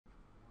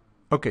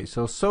Okay,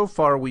 so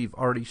far we've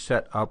already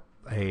set up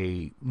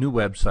a new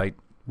website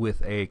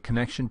with a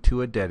connection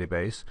to a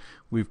database.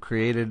 We've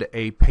created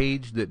a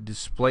page that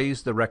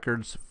displays the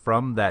records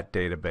from that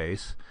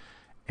database,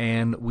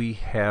 and we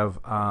have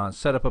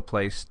set up a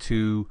place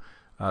to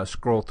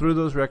scroll through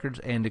those records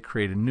and to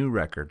create a new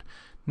record.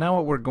 Now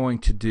what we're going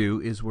to do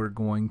is we're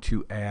going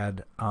to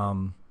add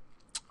a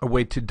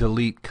way to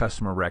delete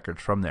customer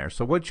records from there.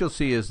 So what you'll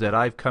see is that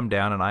I've come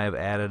down and I have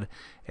added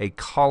a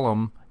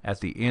column at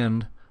the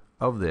end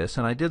of this,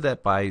 and I did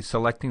that by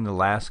selecting the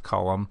last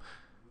column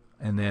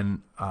and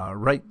then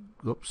right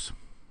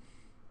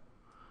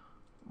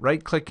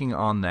clicking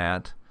on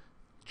that,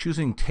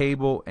 choosing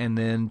table, and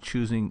then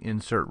choosing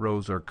insert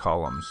rows or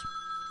columns.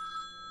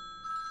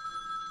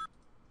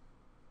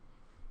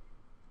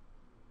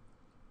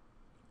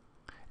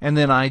 And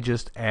then I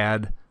just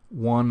add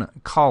one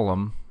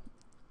column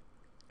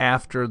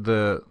after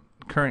the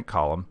current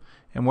column,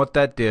 and what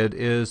that did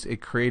is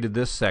it created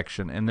this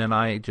section, and then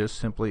I just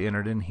simply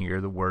entered in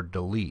here the word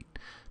delete.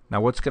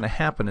 Now what's going to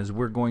happen is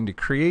we're going to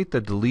create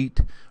the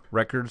delete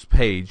records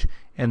page,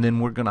 and then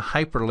we're going to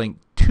hyperlink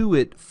to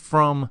it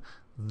from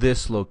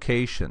this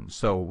location.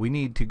 So we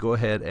need to go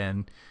ahead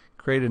and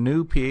create a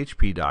new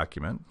PHP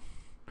document,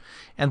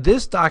 and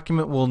this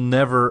document will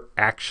never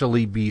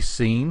actually be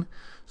seen.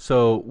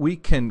 So we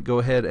can go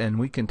ahead and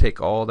we can take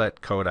all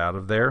that code out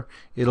of there.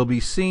 It'll be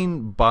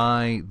seen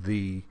by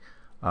the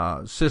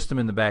system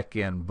in the back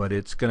end, but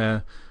it's going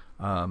to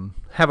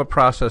have a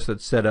process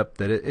that's set up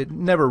that it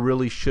never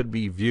really should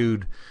be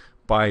viewed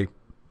by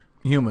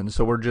humans.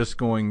 So we're just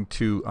going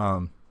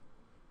to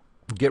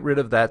get rid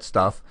of that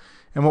stuff.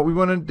 And what we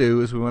want to do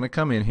is we want to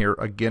come in here.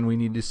 Again, we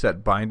need to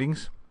set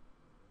bindings.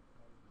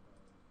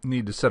 We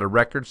need to set a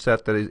record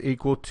set that is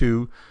equal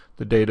to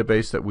the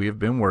database that we have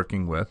been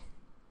working with.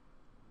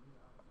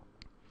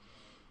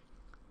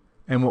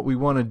 And what we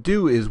want to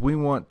do is we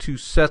want to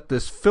set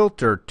this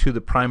filter to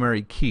the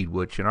primary key,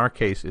 which in our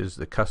case is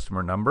the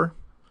customer number,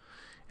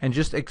 and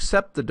just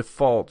accept the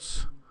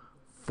defaults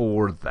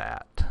for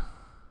that.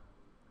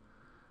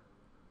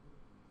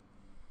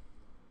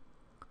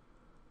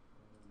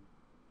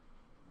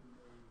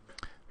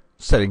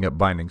 Setting up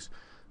bindings.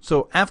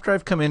 So after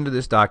I've come into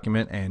this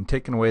document and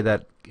taken away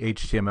that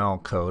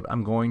HTML code,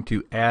 I'm going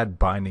to add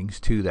bindings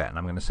to that, and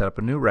I'm going to set up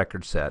a new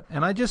record set,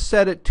 and I just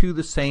set it to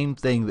the same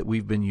thing that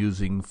we've been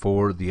using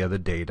for the other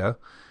data.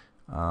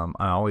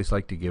 I always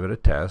like to give it a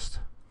test,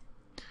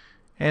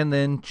 and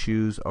then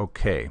choose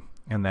OK,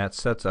 and that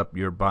sets up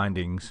your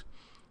bindings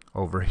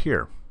over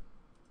here.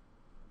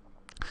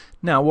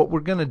 Now what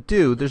we're going to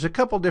do, there's a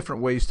couple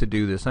different ways to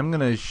do this. I'm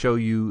going to show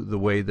you the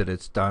way that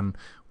it's done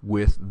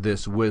with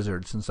this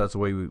wizard, since that's the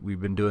way we've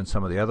been doing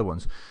some of the other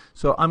ones.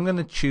 So I'm going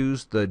to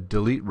choose the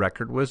delete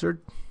record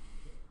wizard,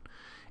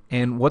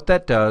 and what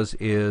that does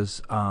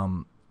is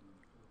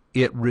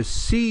it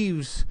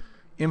receives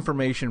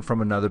information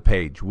from another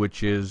page,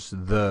 which is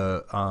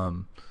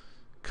the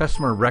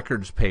customer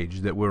records page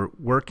that we're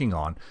working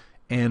on.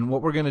 And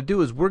what we're going to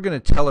do is we're going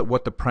to tell it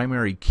what the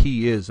primary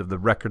key is of the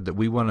record that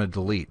we want to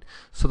delete.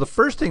 So the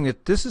first thing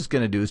that this is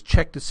going to do is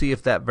check to see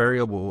if that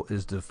variable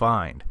is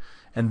defined.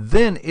 And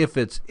then if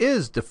it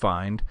is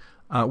defined,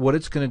 what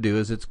it's going to do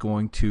is it's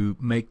going to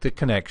make the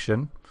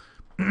connection,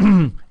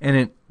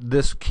 and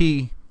this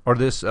key or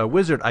this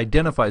wizard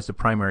identifies the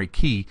primary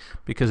key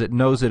because it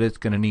knows that it's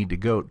going to need to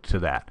go to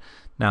that.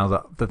 Now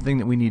the thing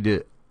that we need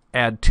to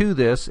add to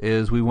this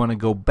is we want to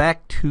go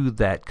back to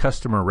that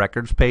customer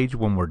records page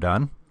when we're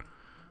done.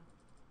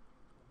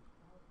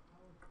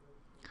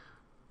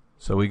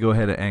 So we go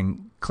ahead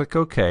and click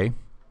OK,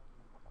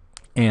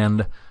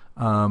 and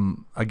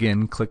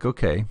again click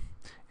OK.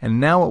 And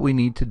now what we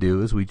need to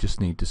do is we just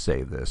need to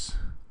save this.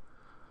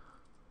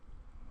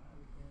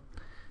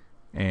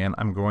 And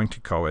I'm going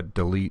to call it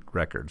delete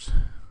records.php.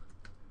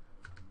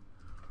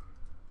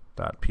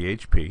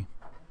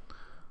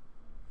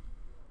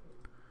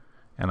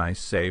 And I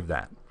save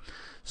that.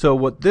 So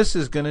what this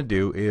is going to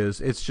do is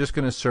it's just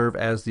going to serve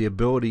as the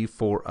ability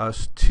for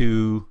us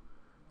to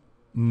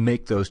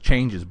make those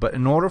changes. But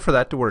in order for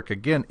that to work,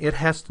 again, it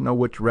has to know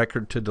which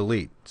record to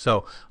delete.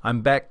 So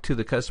I'm back to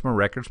the customer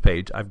records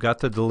page. I've got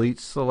the delete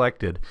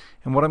selected,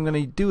 and what I'm going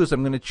to do is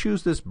I'm going to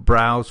choose this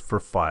browse for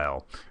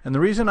file. And the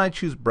reason I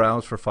choose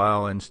browse for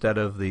file instead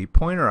of the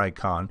pointer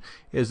icon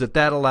is that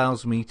that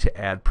allows me to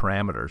add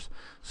parameters.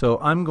 So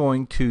I'm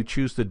going to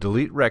choose the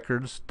delete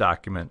records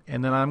document,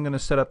 and then I'm going to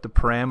set up the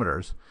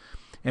parameters.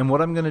 And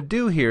what I'm going to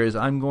do here is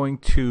I'm going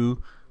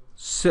to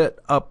set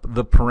up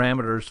the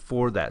parameters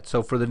for that.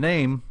 So for the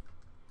name,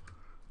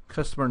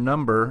 customer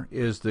number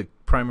is the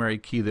primary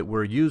key that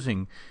we're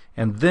using,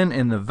 and then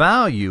in the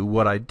value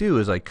what I do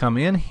is I come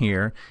in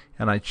here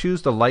and I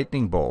choose the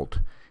lightning bolt,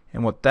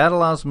 and what that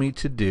allows me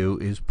to do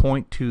is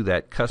point to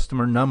that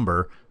customer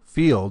number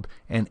field,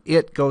 and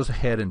it goes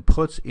ahead and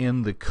puts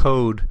in the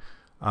code,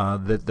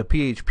 the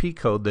PHP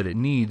code that it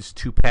needs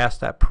to pass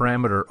that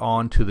parameter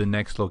on to the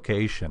next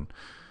location.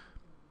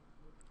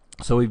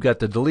 So we've got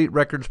the delete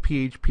records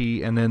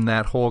PHP and then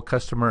that whole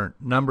customer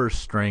number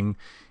string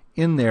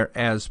in there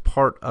as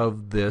part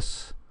of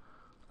this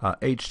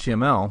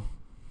HTML,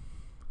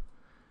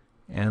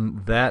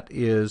 and that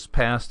is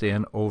passed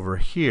in over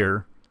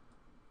here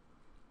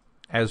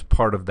as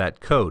part of that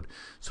code.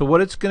 So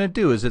what it's going to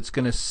do is it's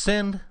going to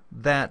send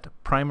that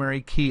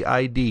primary key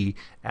ID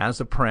as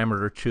a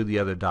parameter to the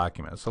other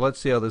document. So let's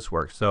see how this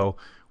works. So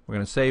we're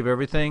going to save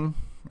everything,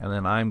 and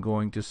then I'm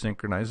going to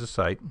synchronize the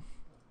site.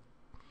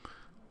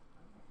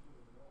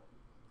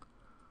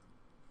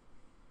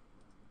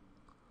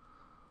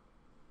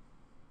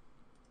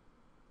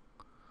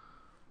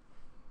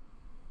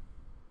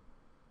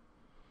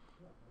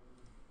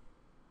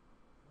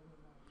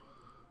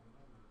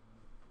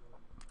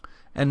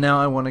 And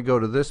now I want to go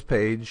to this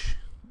page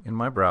in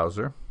my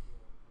browser.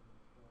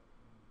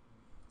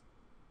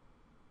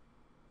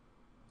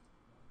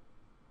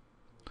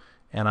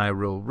 And I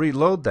will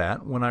reload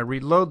that. When I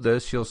reload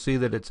this, you'll see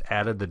that it's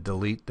added the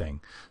delete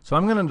thing. So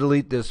I'm going to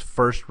delete this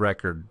first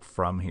record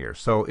from here.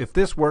 So if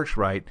this works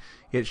right,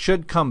 it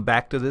should come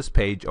back to this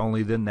page,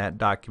 only then that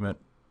document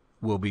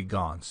will be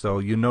gone. So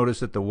you notice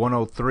that the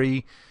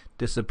 103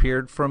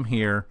 disappeared from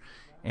here,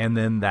 and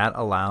then that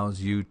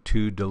allows you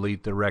to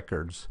delete the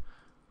records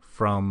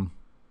from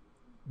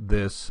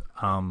this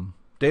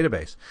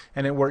database,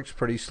 and it works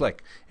pretty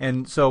slick.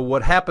 And so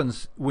what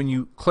happens when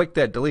you click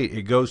that delete,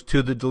 it goes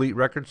to the delete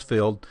records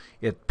field,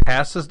 it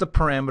passes the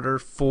parameter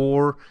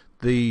for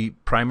the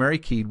primary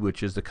key,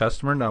 which is the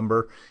customer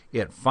number,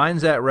 it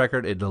finds that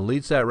record, it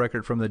deletes that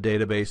record from the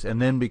database,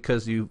 and then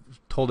because you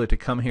told it to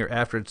come here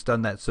after it's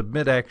done that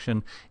submit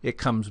action, it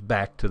comes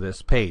back to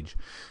this page.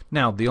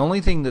 Now the only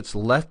thing that's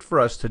left for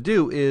us to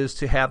do is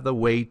to have the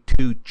way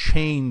to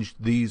change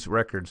these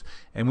records,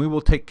 and we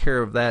will take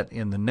care of that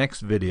in the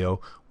next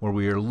video where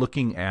we are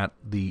looking at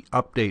the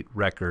update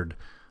record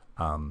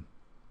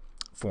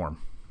form.